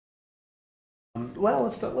Well,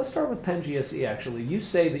 let's start with Penn GSE, actually. You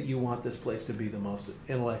say that you want this place to be the most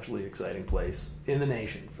intellectually exciting place in the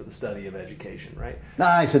nation for the study of education, right? No,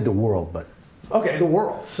 I said the world, but... Okay, the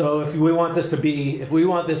world. So if we want this to be,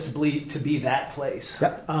 to be that place,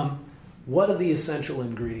 yep. What are the essential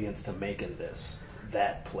ingredients to making this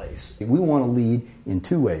that place? We want to lead in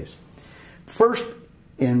two ways. First,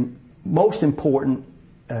 and most important,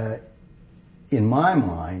 in my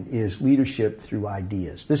mind, is leadership through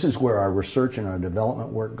ideas. This is where our research and our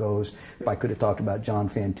development work goes. I could have talked about John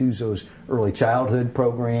Fantuzzo's early childhood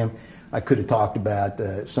program. I could have talked about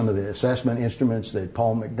some of the assessment instruments that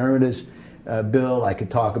Paul McDermott has built. I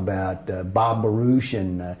could talk about Bob Baruch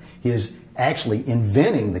and his actually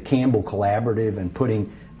inventing the Campbell Collaborative and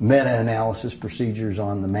putting meta-analysis procedures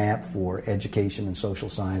on the map for education and social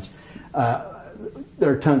science. There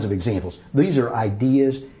are tons of examples. These are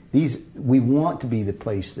ideas. We want to be the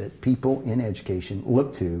place that people in education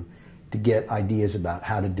look to get ideas about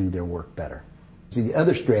how to do their work better. See, the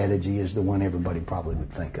other strategy is the one everybody probably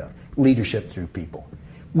would think of, leadership through people.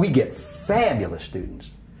 We get fabulous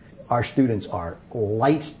students. Our students are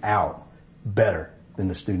lights out better than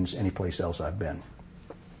the students anyplace else I've been.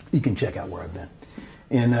 You can check out where I've been.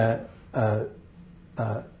 And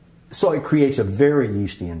so it creates a very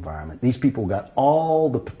yeasty environment. These people got all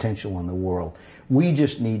the potential in the world. We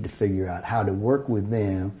just need to figure out how to work with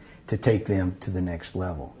them to take them to the next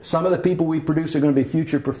level. Some of the people we produce are going to be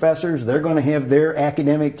future professors. They're going to have their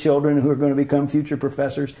academic children who are going to become future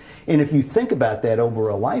professors. And if you think about that over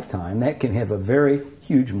a lifetime, that can have a very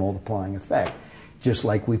huge multiplying effect. Just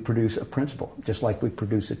like we produce a principal, just like we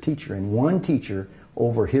produce a teacher. And one teacher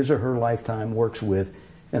over his or her lifetime works with,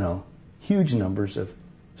 huge numbers of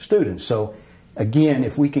students. So again,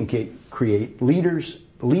 if we can create leaders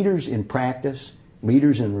in practice,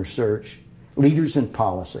 leaders in research, leaders in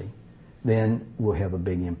policy, then we'll have a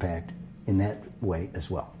big impact in that way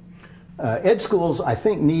as well. Ed schools, I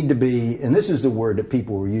think, need to be, and this is the word that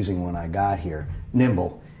people were using when I got here,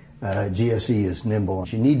 nimble. GSE is nimble.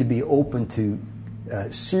 You need to be open to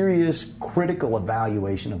serious, critical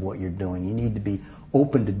evaluation of what you're doing. You need to be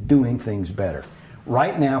open to doing things better.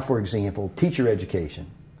 Right now, for example, teacher education.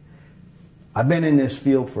 I've been in this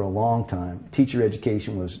field for a long time. Teacher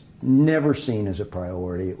education was never seen as a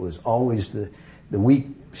priority. It was always the weak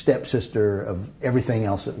stepsister of everything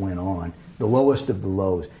else that went on, the lowest of the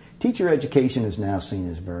lows. Teacher education is now seen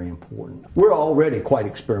as very important. We're already quite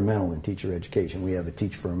experimental in teacher education. We have a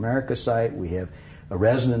Teach for America site. We have a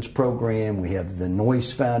residence program. We have the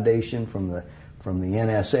Noyce Foundation from the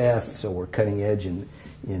NSF, so we're cutting edge in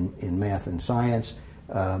math and science.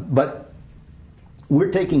 But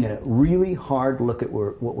we're taking a really hard look at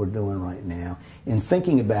what we're doing right now and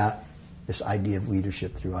thinking about this idea of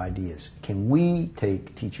leadership through ideas. Can we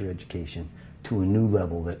take teacher education to a new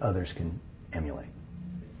level that others can emulate?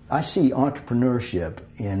 I see entrepreneurship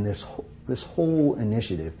in this whole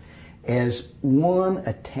initiative as one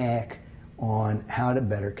attack on how to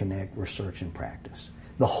better connect research and practice.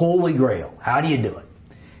 The holy grail. How do you do it?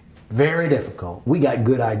 Very difficult. We got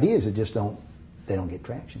good ideas that just don't get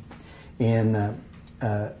traction. And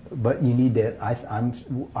but you need that.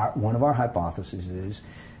 One of our hypotheses is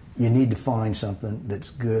you need to find something that's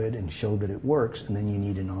good and show that it works, and then you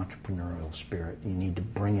need an entrepreneurial spirit. You need to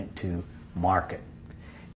bring it to market.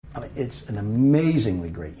 I mean, it's an amazingly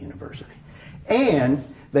great university. And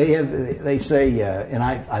they say, and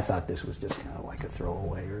I thought this was just kind of like a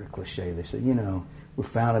throwaway or a cliche. They said, we're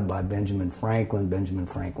founded by Benjamin Franklin. Benjamin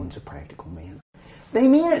Franklin's a practical man. They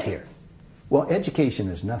mean it here. Well, education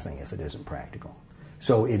is nothing if it isn't practical.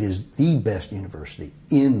 So it is the best university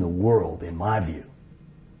in the world, in my view,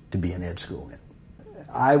 to be an ed school in.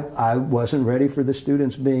 I wasn't ready for the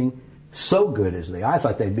students being so good as they are. I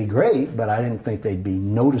thought they'd be great, but I didn't think they'd be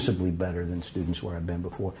noticeably better than students where I've been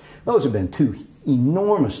before. Those have been two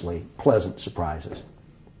enormously pleasant surprises.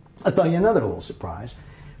 I'll tell you another little surprise.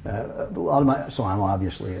 So I'm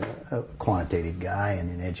obviously a quantitative guy, and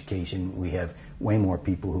in education we have way more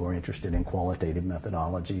people who are interested in qualitative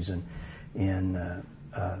methodologies, and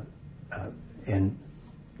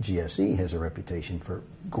GSE has a reputation for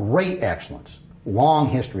great excellence, long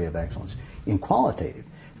history of excellence in qualitative.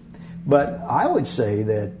 But I would say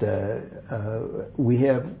that we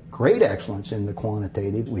have great excellence in the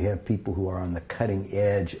quantitative. We have people who are on the cutting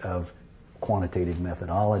edge of quantitative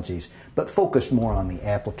methodologies, but focused more on the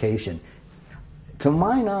application. To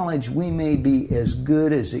my knowledge, we may be as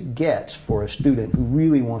good as it gets for a student who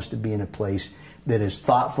really wants to be in a place that is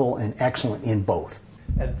thoughtful and excellent in both.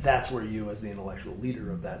 And that's where you, as the intellectual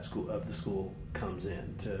leader of the school, comes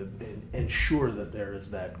in to ensure that there is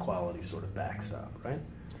that quality sort of backstop, right?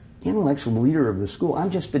 Intellectual leader of the school. I'm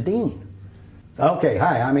just the dean. Okay,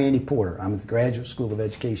 hi, I'm Andy Porter. I'm at the Graduate School of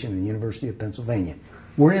Education at the University of Pennsylvania.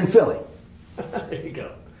 We're in Philly. There you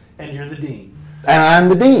go. And you're the dean. And I'm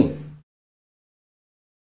the dean.